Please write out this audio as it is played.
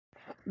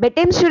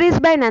Bedtime stories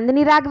by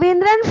Nandini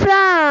Raghavendran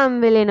from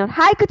Villanur.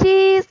 Hi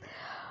కుచీస్.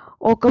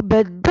 ఒక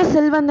పెద్ద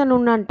సెల్వందన్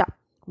ఉన్నంట.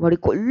 వాడి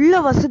కొల్ల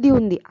వసతి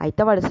ఉంది.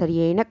 అయితే వాడు సరి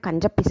అయిన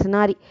కంజ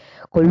పిసినారి,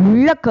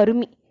 కొల్ల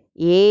కరుమి,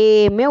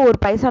 ఏమే ఒక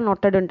పైసా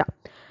నొట్టడుంట.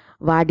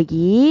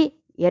 వాడికి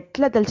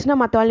ఎట్లా తెలిసినా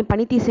మత వాళ్ళని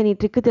పని తీసే నీ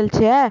ట్రిక్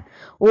తెలిసే,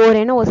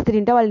 ఓరైనా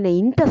వస్తుంటే వాళ్ళని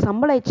ఇంత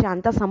సంబళం ఇచ్చా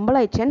అంత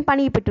సంబళం ఇచ్చా అని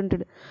పని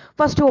పెట్టుంటాడు.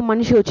 ఫస్ట్ ఓ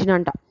మనిషి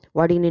వచ్చినంట.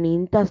 వాడికి నేను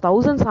ఇంత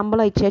 1000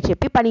 సంబళం ఇచ్చా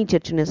చెప్పి పని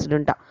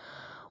ఇచ్చేస్తుంట.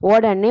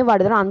 ఓడనే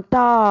వాడి దగ్గర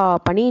అంతా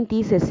పనిని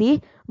తీసేసి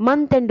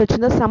మంత్ ఎండ్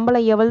వచ్చిందో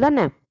సంబళం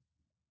ఇవ్వలేదన్నే.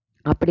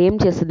 అప్పుడు ఏం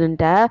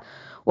చేస్తుందంట,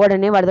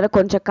 ఓడనే వాడి దగ్గర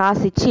కొంచెం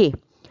కాసు ఇచ్చి,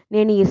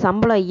 నేను ఈ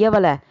సంబళం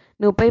ఇవ్వలే,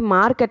 నువ్వు పోయి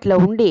మార్కెట్లో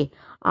ఉండి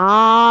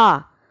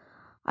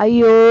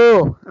అయ్యో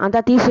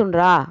అంతా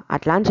తీసుండ్రా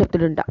అట్లా అని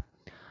చెప్తుడుంట.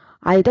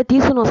 అయితే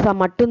తీసుకుని వస్తా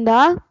మట్టుందా,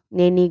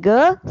 నేను నీకు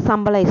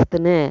సంబళం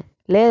ఇస్తును,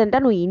 లేదంటే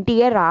నువ్వు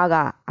ఇంటికే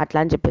రాగా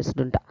అట్లా అని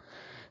చెప్పేస్తుంట.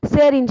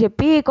 సరే అని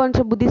చెప్పి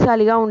కొంచెం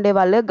బుద్ధిశాలిగా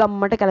ఉండేవాళ్ళు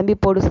గమ్మట కిளம்பி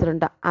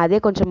పోడుస్తుంట. అదే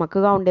కొంచెం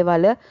మక్కుగా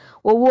ఉండేవాళ్ళు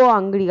ఒవ్వో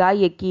అంగడిగా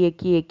ఎక్కి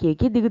ఎక్కి ఎక్కి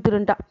ఎక్కి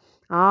దిగుతుంట.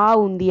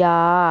 ఉందియా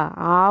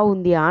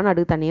ఉందియా అని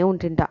అడుగుతానే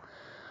ఉంటుంట.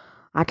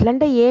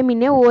 అట్లంటే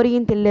ఏమినే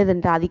ఓరిగిని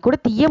తెలియదంట, అది కూడా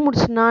తీయ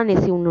ముడుచున్నా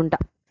అనేసి ఉండుంట.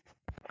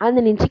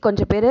 అందు నుంచి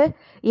కొంచెం పేరు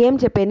ఏం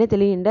చెప్పేనే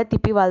తెలియకుండా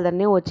తిప్పి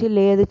వాళ్ళదన్నే వచ్చి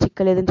లేదు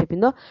చిక్కలేదని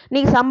చెప్పిందో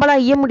నీకు సంబళం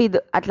ఇయ్య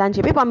ముడిదు అట్లా అని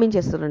చెప్పి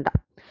పంపించేస్తుంట.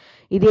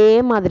 ఇదే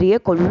మాదిరిగా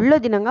కొల్ల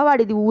దినంగా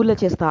వాడిది ఊళ్ళో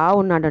చేస్తూ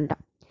ఉన్నాడంట.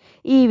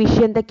 ఈ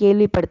విషయంతో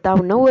కేள்వి పెడతా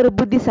ఉన్న ఒక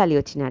బుద్ధిశాలి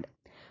వచ్చినాడు.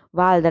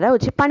 వాళ్ళ దగ్గర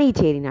వచ్చి పని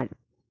చేరినాడు.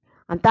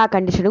 అంతా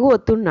కండిషన్గా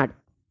ఒత్తున్నాడు.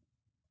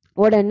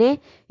 ఉடனே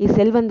ఈ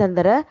సెల్వందన్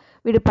దగ్గర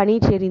వీడు పని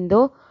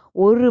చేరిందో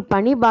ஒரு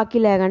పని బాకీ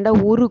లేకుండా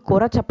ఊరు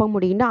కూర చెప్ప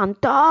ముడిగిండా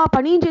అంతా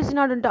పని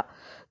చేసినాడంట.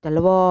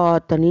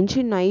 తెల్లవారుత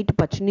నుంచి నైట్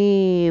పచ్చినే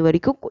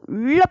వరకు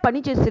కొల్ల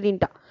పని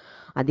చేసిరింట.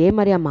 அதே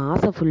மாதிரி ఆ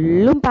మాస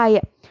ఫుల్லும்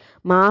పాయే.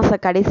 మాస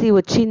కడిసి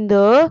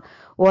వచ్చిందో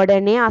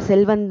ఉடனே ఆ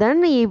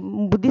సెల్వందన్ ఈ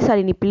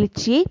బుద్ధిశాలిని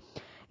పిలిచి,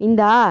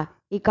 ఇందా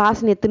ఈ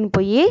కాసుని ఎత్తుని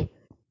పోయి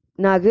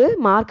నాకు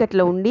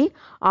మార్కెట్లో ఉండి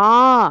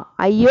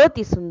అయ్యో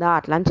తీసుందా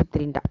అట్లా అని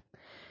చెప్తిరింట.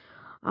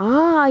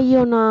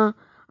 అయ్యోనా,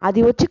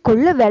 అది వచ్చి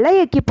కొల్ల వెల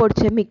ఎక్కి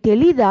పొడిచే, మీకు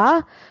తెలీదా,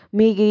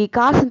 మీకు ఈ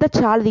కాసు అంతా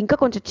చాలదు, ఇంకా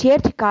కొంచెం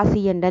చేర్చి కాసు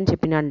ఇయ్యండి అని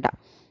చెప్పినంట.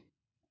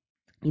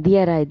 ఇది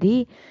ఎరా ఇది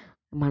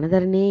మన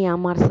ధరనే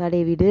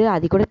ఏమార్సాడే వీడు,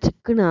 అది కూడా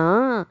చిక్కునా,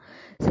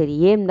 సరే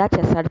ఏందా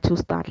చేస్తాడు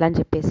చూస్తా అట్లా అని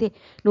చెప్పేసి,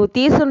 నువ్వు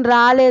తీసుకుని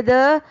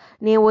రాలేదు,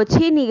 నేను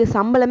వచ్చి నీకు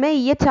సంబళమే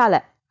ఇయ్యచాల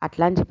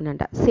అట్లా అని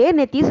చెప్పినంట. సరే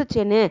నేను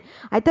తీసుకొచ్చాను,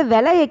 అయితే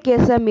వెల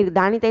ఎక్కేసా, మీరు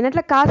దానికి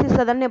తగినట్లు కాసు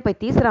ఇస్తుందని నేను పోయి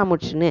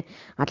తీసుకురామొచ్చును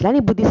అట్లా నీ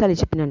బుద్ధిశాలి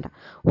చెప్పినంట.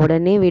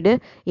 ఉడనే వీడు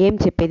ఏం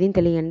చెప్పేది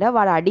తెలియకుండా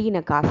వాడు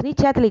అడిగిన కాసుని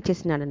చేతలు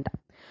ఇచ్చేసినాడంట.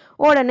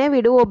 ఉడనే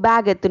వీడు ఓ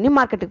బ్యాగ్ ఎత్తుని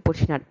మార్కెట్కి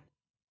పోసినాడు.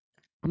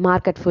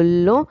 మార్కెట్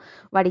ఫుల్లో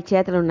వాడి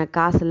చేతిలో ఉన్న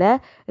కాసుల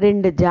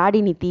 2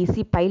 జాడీని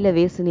తీసి పైల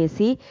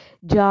వేసునేసి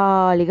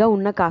జాలిగా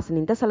ఉన్న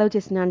కాసునింత సెలవు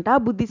చేసినంట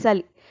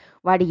బుద్ధిశాలి.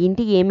 వాడి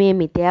ఇంటికి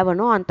ఏమేమి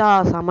తేవనో అంతా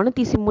సామాను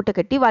తీసి మూట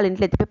కట్టి వాళ్ళ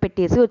ఇంట్లో ఎత్తిపై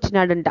పెట్టేసి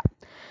వచ్చినాడంట.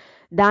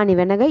 దాని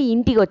వెనక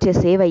ఇంటికి వచ్చే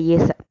సేవ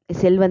అయ్యేస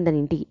సెల్వందన్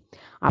ఇంటికి.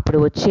 అప్పుడు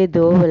వచ్చే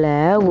దోవల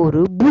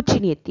ఊరు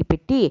బూచిని ఎత్తి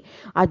పెట్టి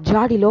ఆ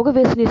జాడీలోగా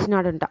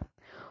వేసినేసినాడంట.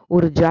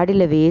 ఒక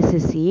జాడీలో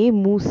వేసేసి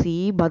మూసి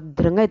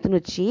భద్రంగా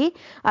ఎత్తునొచ్చి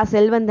ఆ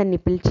సెల్వందన్ని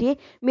పిలిచి,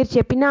 మీరు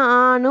చెప్పిన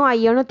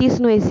అయ్యానో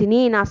తీసుకుని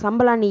వేసిని నా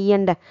సంబళాన్ని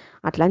ఇయ్యండి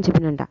అట్లా అని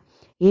చెప్పినంట.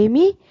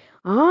 ఏమి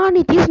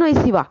నీ తీసుకుని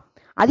వేసివా,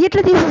 అది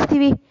ఎట్లా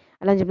తీసేస్తీవి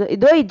అట్లా అని చెప్పిన.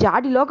 ఇదో ఈ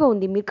జాడీలోగా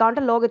ఉంది, మీరు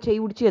కావాలంటే లోగా చేయి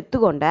ఉడిచి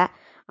ఎత్తుకోండి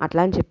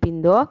అట్లా అని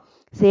చెప్పిందో.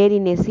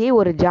 సేరినేసి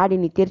ఒక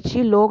జాడీని తెరిచి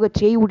లోగా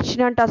చేయి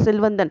ఉడిచినంట ఆ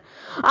సెల్వందన్.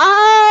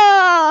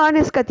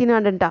 అనేసి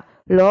కత్తినాడంట.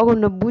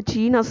 లోగున్న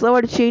బూచి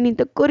నసవాడి చేయిని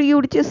ఇంత కొరిగి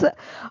ఉడిచేసా,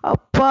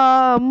 అప్పా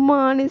అమ్మ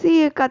అనేసి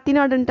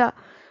కత్తినాడంట.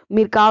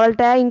 మీరు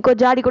కావాలంటే ఇంకో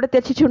జాడి కూడా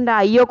తెచ్చిచుండ,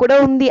 అయ్యో కూడా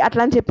ఉంది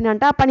అట్లా అని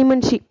చెప్పినంట ఆ పని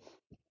మనిషి.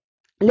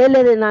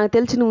 లేదు నాకు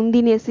తెలిసిన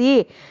ఉందినేసి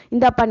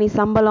ఇంత పని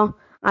సంబలం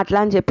అట్లా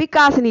అని చెప్పి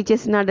కాసుని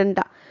ఇచ్చేసినాడంట.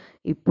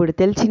 ఇప్పుడు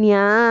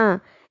తెలిసినయా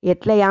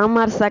ఎట్లా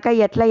యామార్సాక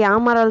ఎట్లా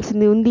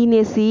యామారాల్సింది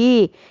ఉందినేసి,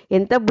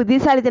 ఎంత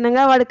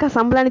బుద్ధిశాలితనంగా వాడు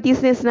సంబళాన్ని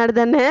తీసినేసినాడు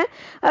దాన్ని.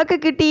 ఓకే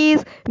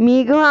కుటీస్,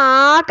 మీకు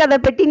కథ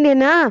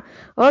పెట్టిండేనా?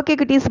 Okay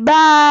cuties,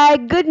 bye,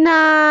 good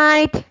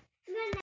night.